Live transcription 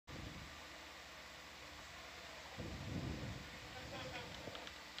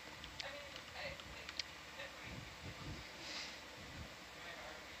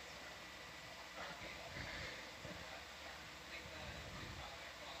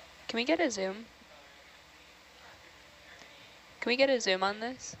Can we get a zoom? Can we get a zoom on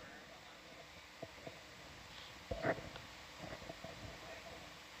this?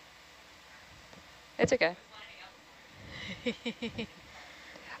 It's okay.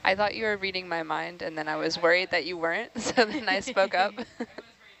 I thought you were reading my mind, and then I was worried that you weren't, so then I spoke up.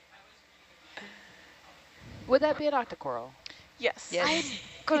 Would that be an octocoral? Yes. Yes. I'm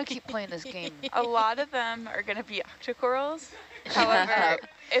gonna keep playing this game. A lot of them are going to be octocorals. However,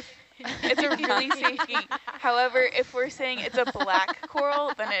 if it's a really safe game. However, if we're saying it's a black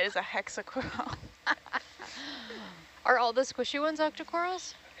coral, then it is a hexacoral. Are all the squishy ones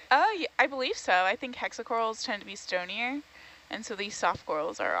octocorals? Oh, yeah, I believe so. I think hexacorals tend to be stonier, and so these soft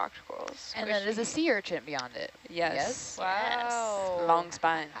corals are octocorals. And then there's a sea urchin beyond it. Yes. Wow. Long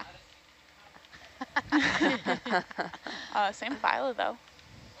spine. Same phyla, though.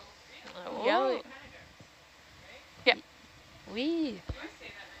 Oh. Yellow. Yeah. Wee.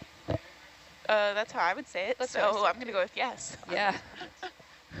 That's how I would say it, That's how I so say I'm going to go with yes. Yeah.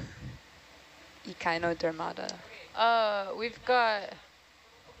 Echinodermata. We've got...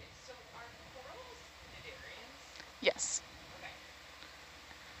 Yes.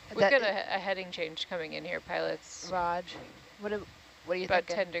 We've got a heading change coming in here, pilots. Raj, what do you About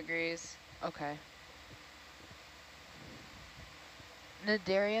think? 10 degrees. Okay.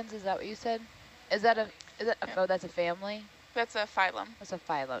 Cnidarians, is that what you said? Is that oh, that's a family? That's a phylum. That's a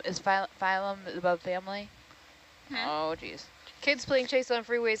phylum. Is phylum above family? Hmm. Oh, geez. Kids playing chase on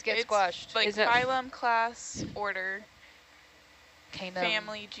freeways get It's squashed. like Is it- phylum, class, order, Kingdom.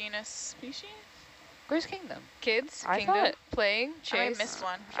 family, genus, species. Where's kingdom? Kids, I kingdom, thought- playing, chase, I missed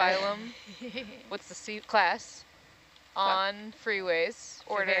one. phylum, what's the C class? On freeways,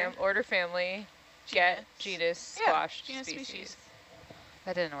 Order. order family, get, genus, Yeah, squashed, genus, species. species.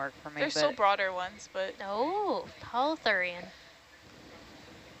 That didn't work for me. There's but still broader ones, but Oh, Holothurian.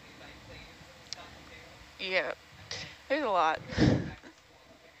 yeah, there's a lot.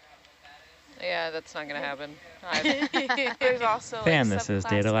 Yeah, that's not gonna happen. There's also Fan, like this is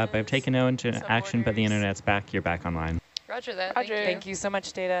Data Lab. I've taken no into action, but the suborders. internet's back. You're back online. Roger that. Roger. Thank Thank you so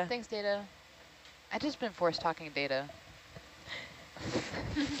much, Data. Thanks, Data. I just been forced talking data.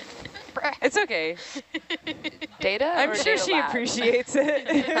 It's okay. Data? I'm or sure data she lab? appreciates it.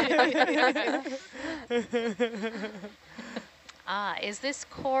 Is this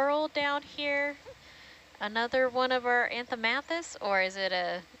coral down here another one of our Anthemathus, or is it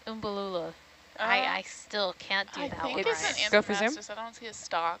a Umbellula? I still can't do I that think one it's right. an Go for zoom. Anthemathus. I don't see a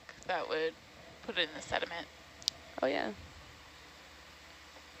stalk that would put it in the sediment. Oh, yeah.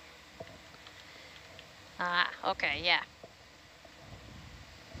 Okay, yeah.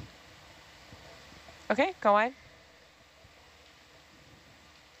 Okay, go on.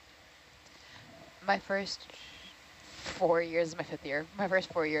 My first 4 years, my 5th year, my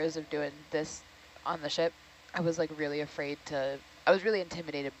first 4 years of doing this on the ship, I was like really afraid to, I was really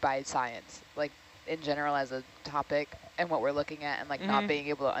intimidated by science, like in general as a topic and what we're looking at and like not being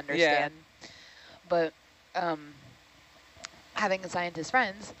able to understand. But having scientist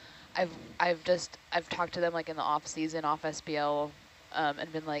friends, I've talked to them like in the off season, off SPL,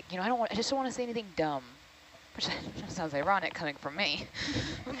 and been like, you know, I just don't want to say anything dumb, which sounds ironic coming from me.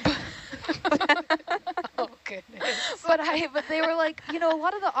 Oh goodness. But they were like, you know, a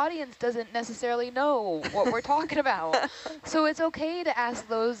lot of the audience doesn't necessarily know what we're talking about, so it's okay to ask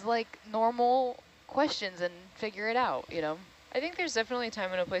those like normal questions and figure it out, you know. I think there's definitely a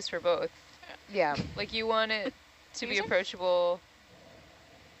time and a place for both. Yeah. Like you want it to be These are- approachable.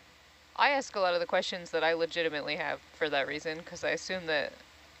 I ask a lot of the questions that I legitimately have for that reason, because I assume that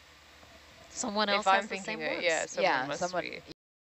Someone else if I'm has the thinking same it, words. yeah, someone Yeah, must someone- be.